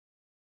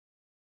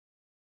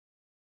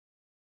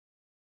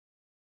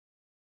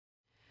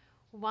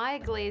Why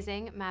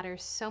glazing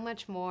matters so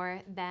much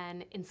more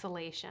than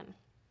insulation.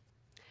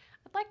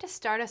 I'd like to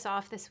start us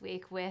off this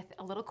week with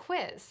a little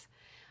quiz.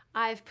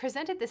 I've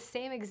presented the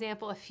same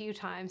example a few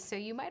times, so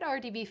you might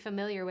already be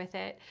familiar with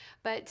it,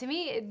 but to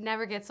me it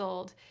never gets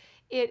old.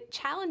 It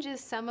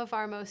challenges some of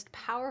our most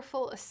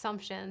powerful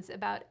assumptions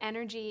about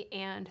energy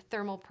and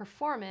thermal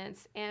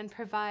performance and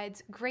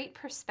provides great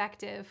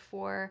perspective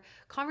for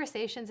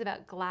conversations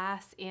about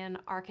glass in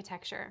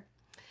architecture.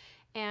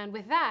 And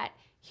with that,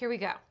 here we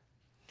go.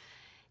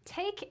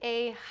 Take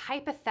a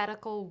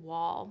hypothetical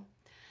wall.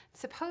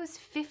 Suppose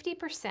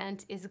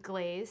 50% is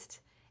glazed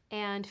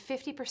and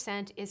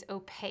 50% is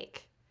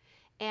opaque.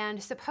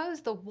 And suppose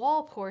the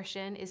wall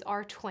portion is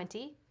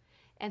R20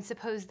 and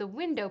suppose the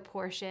window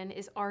portion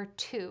is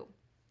R2.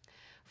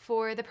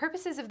 For the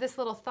purposes of this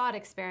little thought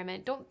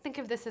experiment, don't think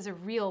of this as a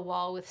real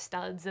wall with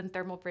studs and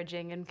thermal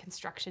bridging and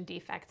construction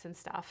defects and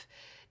stuff.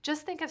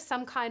 Just think of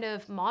some kind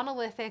of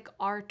monolithic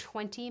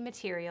R20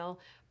 material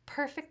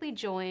perfectly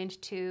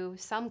joined to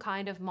some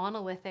kind of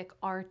monolithic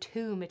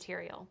R2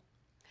 material.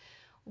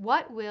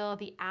 What will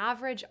the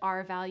average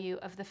R value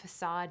of the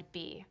facade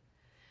be?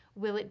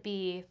 Will it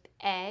be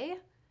A,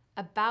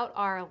 about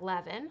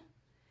R11,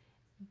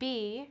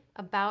 B,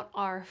 about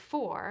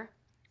R4,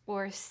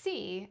 or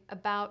C,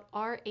 about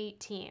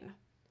R18?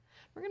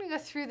 We're going to go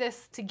through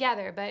this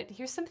together, but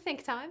here's some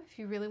think time if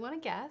you really want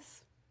to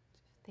guess.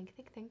 Think,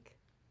 think, think.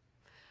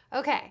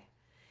 Okay.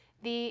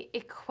 The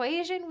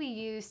equation we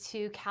use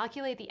to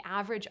calculate the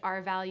average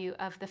R value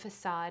of the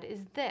facade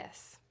is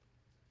this.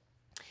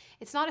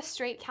 It's not a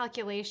straight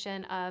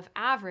calculation of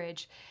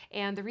average,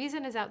 and the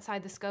reason is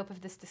outside the scope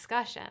of this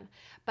discussion.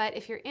 But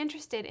if you're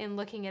interested in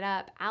looking it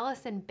up,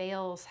 Allison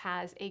Bales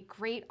has a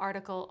great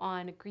article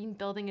on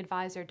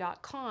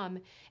greenbuildingadvisor.com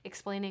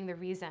explaining the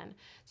reason.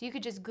 So you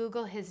could just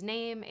Google his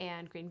name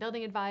and Green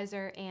Building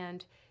Advisor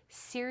and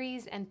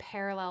series and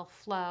parallel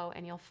flow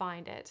and you'll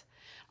find it.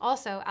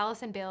 Also,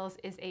 Allison Bales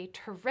is a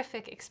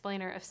terrific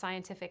explainer of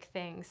scientific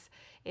things.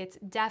 It's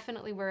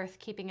definitely worth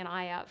keeping an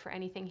eye out for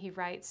anything he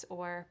writes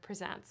or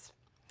presents.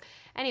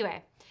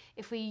 Anyway,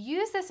 if we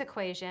use this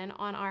equation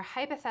on our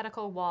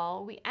hypothetical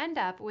wall, we end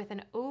up with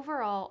an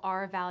overall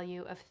R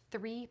value of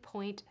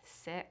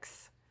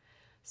 3.6.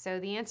 So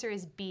the answer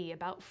is B,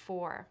 about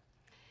 4.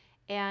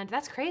 And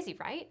that's crazy,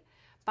 right?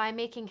 By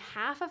making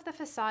half of the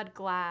facade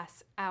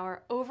glass,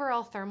 our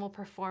overall thermal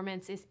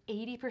performance is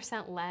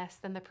 80% less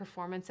than the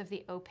performance of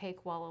the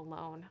opaque wall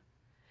alone.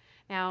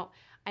 Now,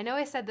 I know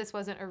I said this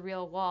wasn't a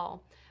real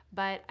wall,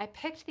 but I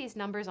picked these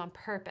numbers on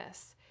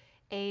purpose.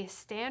 A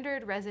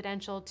standard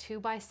residential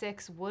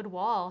 2x6 wood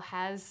wall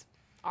has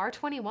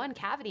R21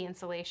 cavity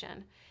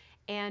insulation,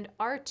 and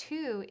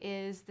R2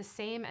 is the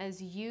same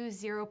as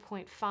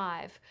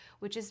U0.5,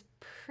 which is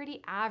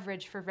pretty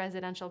average for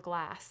residential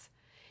glass.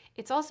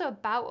 It's also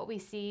about what we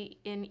see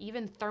in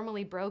even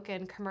thermally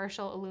broken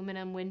commercial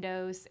aluminum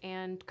windows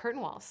and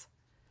curtain walls.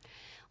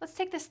 Let's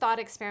take this thought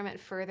experiment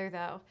further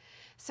though.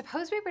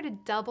 Suppose we were to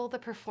double the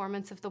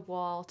performance of the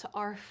wall to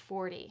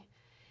R40.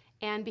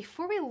 And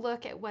before we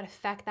look at what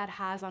effect that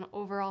has on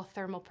overall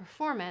thermal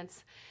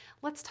performance,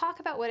 let's talk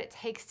about what it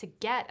takes to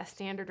get a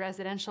standard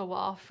residential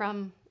wall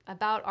from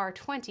about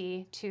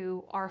R20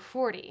 to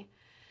R40.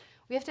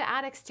 We have to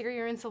add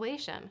exterior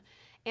insulation.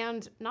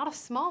 And not a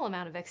small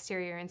amount of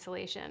exterior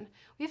insulation.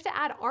 We have to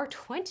add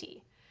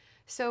R20.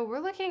 So we're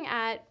looking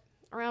at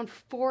around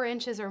 4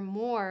 inches or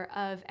more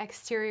of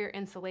exterior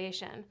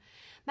insulation.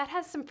 That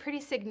has some pretty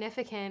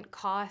significant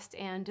cost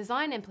and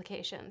design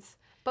implications.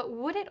 But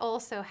would it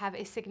also have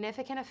a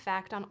significant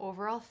effect on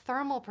overall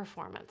thermal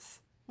performance?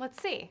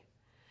 Let's see.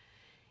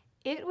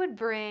 It would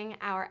bring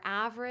our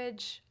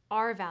average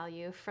R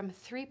value from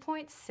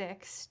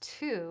 3.6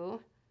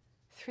 to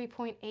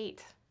 3.8.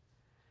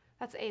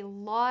 That's a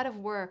lot of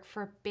work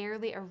for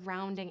barely a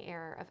rounding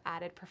error of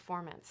added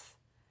performance.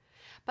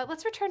 But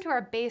let's return to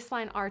our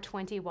baseline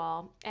R20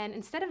 wall, and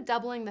instead of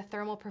doubling the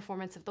thermal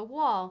performance of the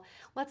wall,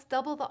 let's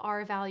double the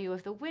R value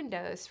of the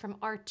windows from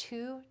R2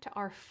 to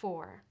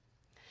R4.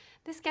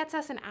 This gets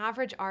us an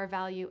average R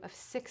value of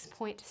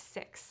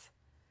 6.6.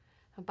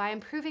 By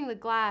improving the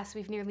glass,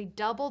 we've nearly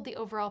doubled the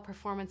overall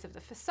performance of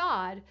the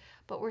facade,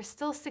 but we're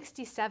still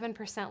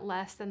 67%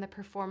 less than the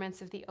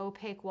performance of the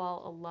opaque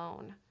wall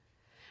alone.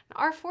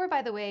 R4,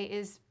 by the way,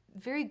 is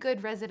very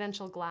good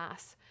residential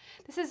glass.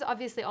 This is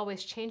obviously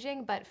always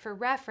changing, but for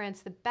reference,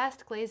 the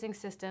best glazing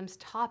systems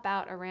top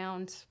out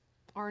around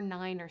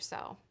R9 or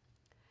so.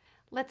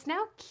 Let's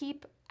now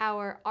keep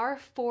our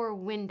R4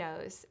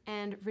 windows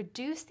and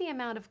reduce the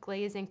amount of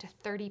glazing to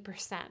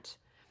 30%.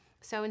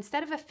 So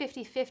instead of a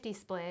 50-50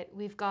 split,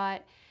 we've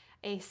got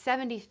a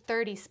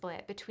 70-30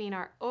 split between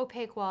our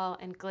opaque wall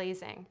and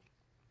glazing.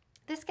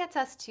 This gets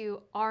us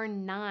to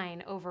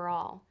R9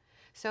 overall.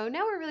 So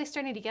now we're really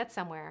starting to get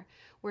somewhere.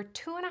 We're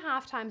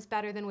 2.5 times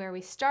better than where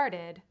we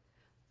started,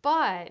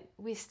 but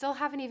we still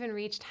haven't even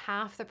reached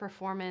half the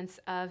performance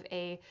of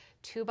a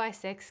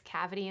 2x6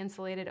 cavity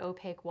insulated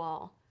opaque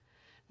wall.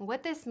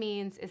 What this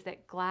means is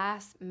that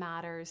glass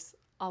matters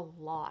a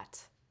lot.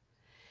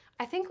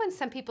 I think when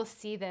some people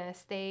see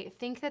this, they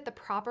think that the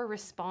proper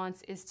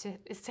response is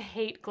to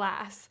hate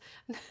glass.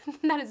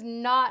 That is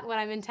not what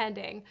I'm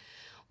intending.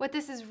 What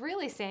this is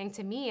really saying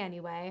to me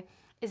anyway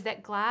is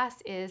that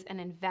glass is an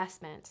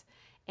investment.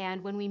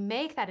 And when we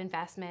make that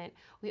investment,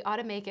 we ought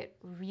to make it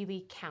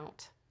really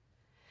count.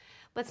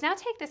 Let's now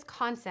take this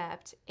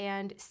concept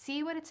and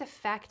see what its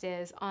effect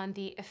is on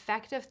the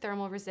effective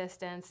thermal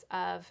resistance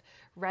of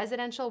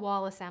residential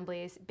wall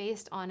assemblies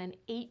based on an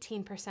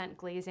 18%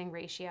 glazing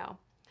ratio.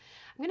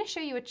 I'm going to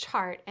show you a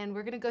chart and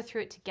we're going to go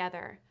through it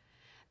together.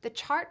 The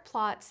chart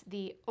plots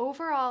the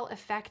overall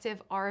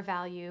effective R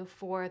value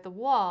for the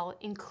wall,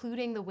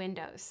 including the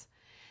windows.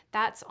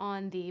 That's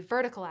on the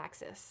vertical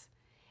axis.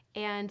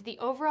 And the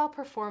overall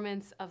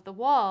performance of the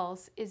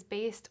walls is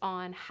based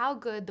on how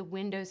good the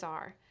windows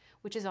are,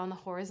 which is on the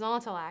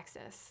horizontal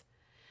axis.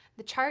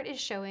 The chart is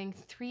showing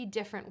 3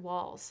 different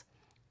walls.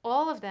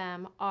 All of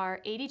them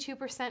are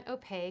 82%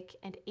 opaque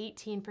and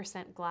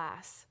 18%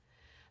 glass.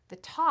 The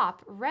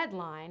top red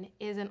line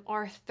is an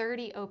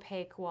R30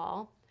 opaque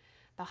wall,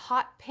 the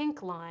hot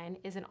pink line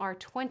is an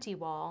R20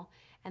 wall,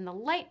 and the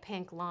light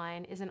pink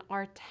line is an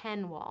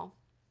R10 wall.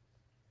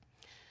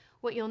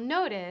 What you'll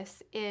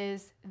notice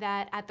is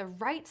that at the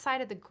right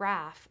side of the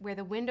graph, where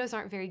the windows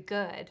aren't very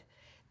good,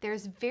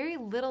 there's very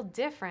little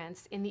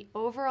difference in the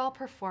overall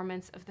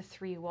performance of the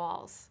 3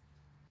 walls.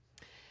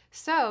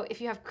 So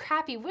if you have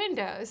crappy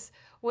windows,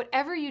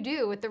 whatever you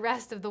do with the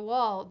rest of the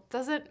wall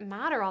doesn't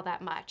matter all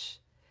that much.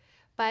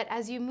 But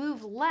as you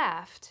move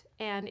left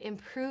and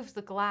improve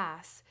the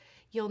glass,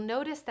 you'll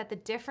notice that the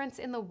difference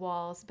in the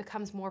walls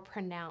becomes more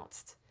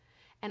pronounced.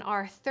 An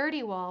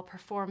R30 wall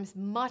performs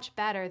much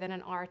better than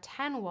an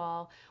R10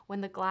 wall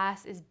when the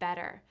glass is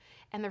better.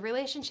 And the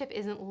relationship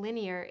isn't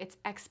linear, it's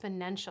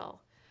exponential.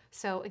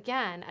 So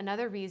again,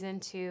 another reason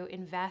to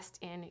invest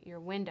in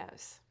your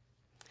windows.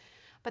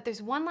 But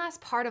there's one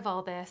last part of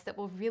all this that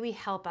will really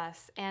help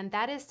us, and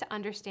that is to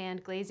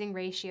understand glazing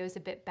ratios a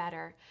bit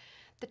better.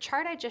 The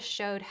chart I just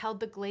showed held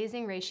the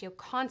glazing ratio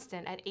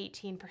constant at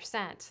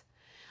 18%.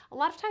 A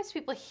lot of times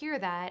people hear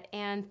that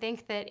and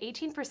think that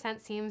 18%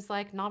 seems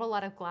like not a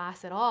lot of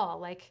glass at all,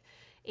 like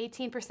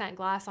 18%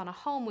 glass on a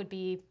home would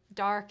be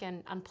dark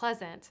and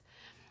unpleasant.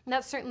 And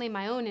that's certainly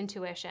my own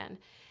intuition.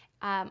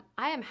 I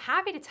am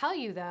happy to tell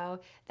you, though,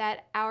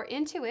 that our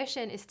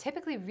intuition is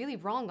typically really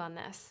wrong on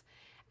this.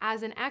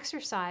 As an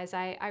exercise,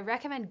 I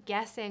recommend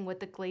guessing what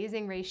the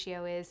glazing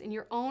ratio is in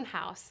your own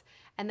house,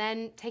 and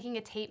then taking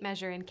a tape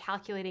measure and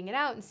calculating it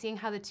out and seeing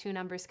how the 2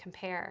 numbers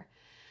compare.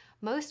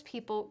 Most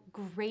people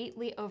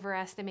greatly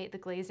overestimate the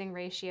glazing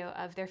ratio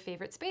of their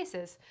favorite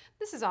spaces.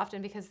 This is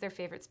often because their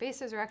favorite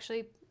spaces are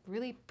actually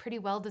really pretty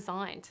well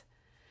designed.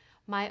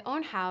 My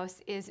own house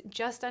is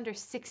just under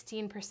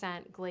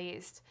 16%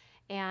 glazed,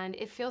 and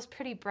it feels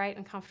pretty bright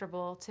and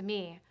comfortable to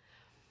me.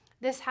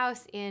 This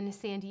house in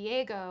San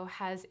Diego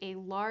has a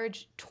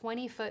large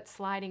 20-foot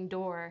sliding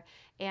door,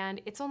 and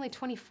it's only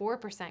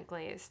 24%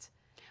 glazed.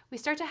 We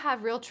start to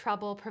have real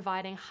trouble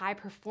providing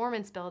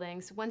high-performance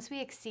buildings once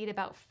we exceed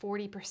about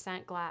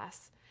 40%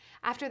 glass.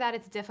 After that,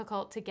 it's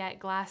difficult to get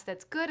glass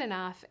that's good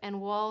enough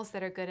and walls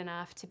that are good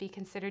enough to be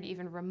considered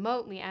even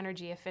remotely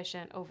energy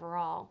efficient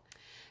overall.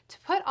 To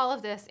put all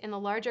of this in the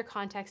larger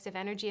context of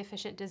energy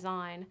efficient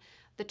design,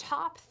 the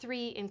top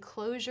 3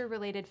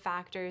 enclosure-related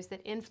factors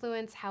that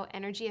influence how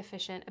energy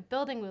efficient a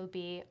building will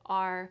be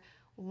are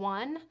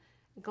 1,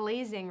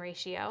 glazing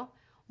ratio.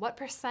 What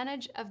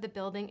percentage of the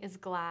building is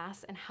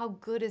glass and how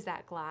good is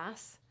that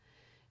glass?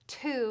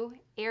 2,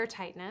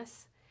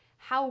 airtightness.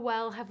 How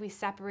well have we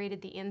separated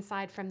the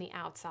inside from the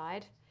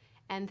outside?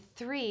 And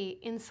 3,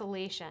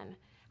 insulation.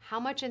 How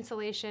much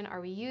insulation are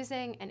we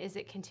using and is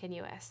it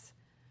continuous?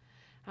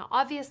 Now,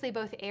 obviously,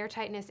 both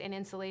airtightness and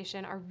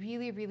insulation are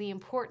really, really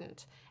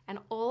important, and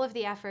all of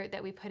the effort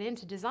that we put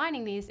into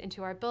designing these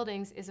into our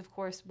buildings is, of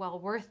course, well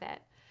worth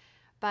it.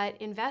 But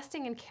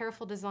investing in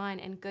careful design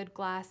and good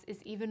glass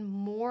is even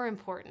more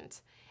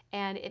important,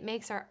 and it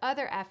makes our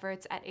other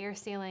efforts at air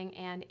sealing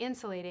and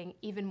insulating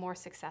even more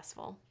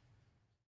successful.